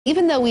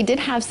Even though we did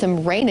have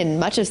some rain in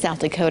much of South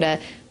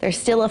Dakota, there's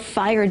still a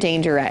fire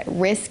danger at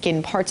risk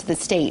in parts of the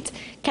state.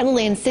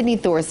 KELOLAND's Sydney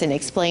Thorson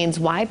explains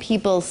why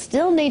people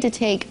still need to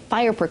take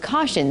fire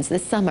precautions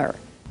this summer.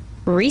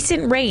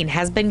 Recent rain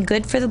has been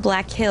good for the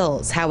Black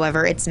Hills.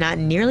 However, it's not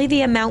nearly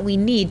the amount we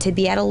need to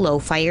be at a low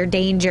fire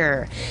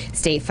danger.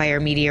 State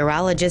Fire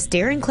Meteorologist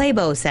Darren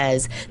Clabo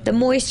says the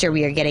moisture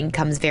we are getting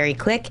comes very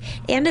quick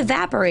and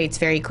evaporates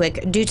very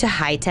quick due to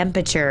high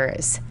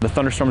temperatures. The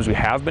thunderstorms we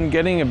have been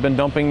getting have been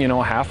dumping,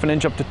 half an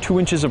inch up to 2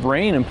 inches of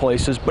rain in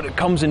places, but it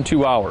comes in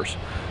 2 hours.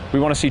 We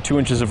want to see 2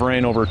 inches of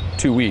rain over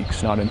 2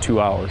 weeks, not in 2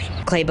 hours.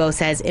 Clabo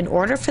says in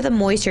order for the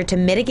moisture to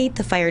mitigate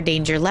the fire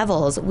danger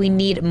levels, we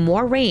need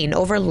more rain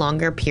over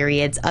longer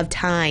periods of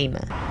time.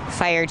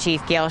 Fire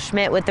Chief Gail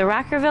Schmidt with the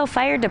Rockerville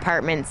Fire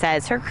Department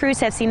says her crews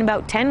have seen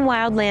about 10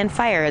 wildland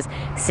fires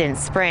since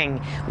spring,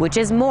 which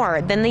is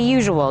more than the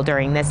usual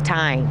during this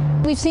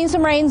time. We've seen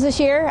some rains this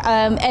year,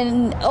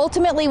 and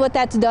ultimately what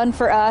that's done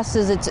for us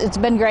is it's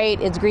been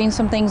great. It's greened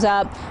some things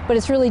up, but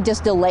it's really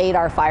just delayed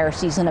our fire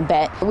season a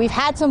bit. We've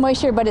had some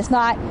moisture, but it's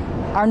not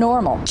our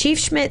normal. Chief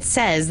Schmidt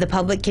says the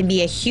public can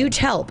be a huge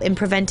help in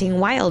preventing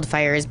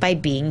wildfires by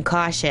being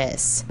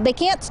cautious. They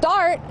can't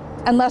start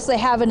unless they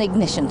have an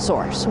ignition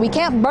source. We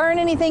can't burn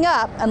anything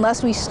up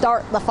unless we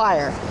start the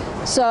fire.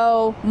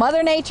 So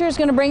Mother Nature is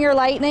going to bring her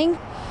lightning.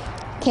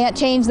 Can't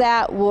change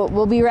that.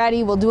 We'll be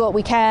ready. We'll do what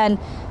we can.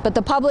 But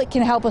the public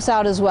can help us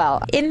out as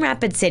well. In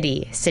Rapid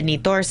City, Sydney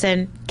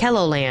Thorson,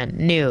 KELOLAND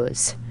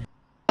News.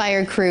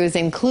 Fire crews,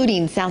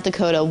 including South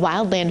Dakota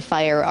Wildland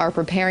Fire, are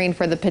preparing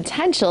for the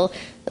potential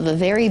of a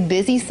very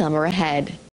busy summer ahead.